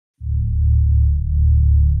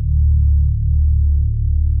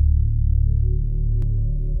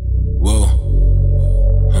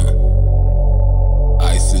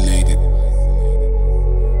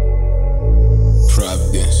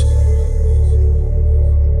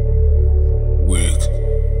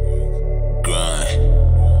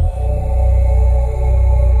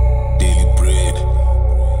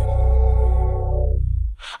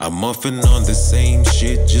puffing on the same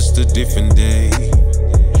shit, just a different day.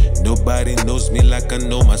 Nobody knows me like I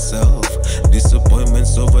know myself.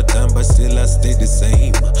 Disappointments over time, but still I stay the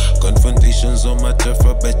same. Confrontations on my turf,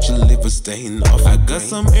 I bet you leave a stain off. I got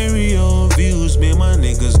some aerial views, man, my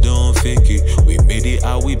niggas don't fake it. We made it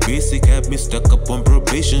out, we basic, had me stuck up on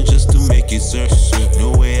probation just to make it certain.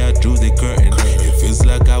 No way I drew the curtain. It feels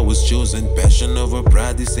like I was chosen. Passion over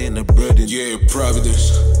pride, this ain't a burden. Yeah,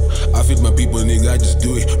 Providence. I feed my people, nigga, I just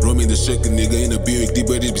do it. Roaming the circle, nigga, in a Buick. The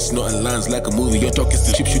birdies be snorting lines like a movie. Your talk is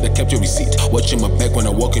the cheap shit that kept your receipt. Watching my back when I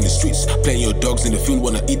walk in the streets. Playing your dogs in the field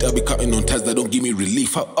when I eat. I be counting on ties that don't give me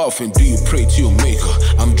relief. How often do you pray to your maker?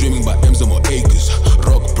 I'm dreaming by M's or more acres.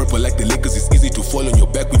 Rock purple like the Lakers. It's easy to fall on your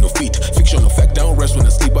back with no feet. Fiction or fact, I don't rest when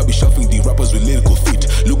I sleep. I be shuffling the rappers with lyrical feet.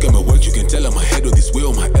 Look at my work, you can tell I'm ahead of this way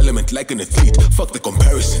on my element like an athlete. Fuck the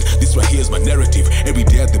comparison, this right here is my narrative. Every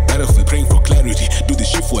day at the battlefield, praying for clarity. Do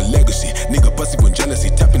this shit for a legacy. Nigga passive on jealousy,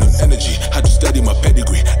 tapping on energy. Had to study my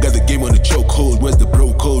pedigree. Got the game on the chokehold. Where's the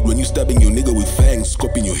bro code? When you stabbing your nigga with fangs,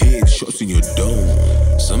 scoping your head, shots in your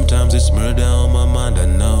dome. Sometimes it's murder on my mind, I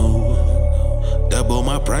know. Double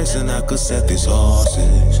my price and I could set these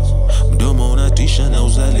horses. Mdomo tisha na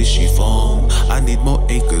uzali chiffon. I need more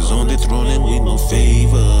acres on the throne and with no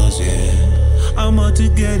favors, yeah. I'm out to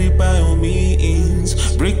get it by all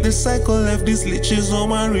means. Break the cycle, left these leeches on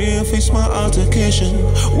my rear. Face my altercation.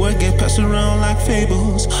 Word get passed around like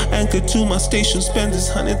fables. Anchored to my station, spend this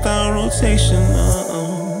 100,000 rotation.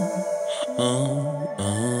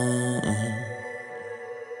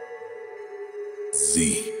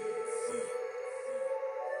 Z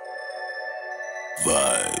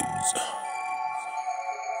Vibes.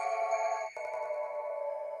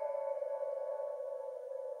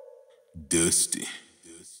 Dusty.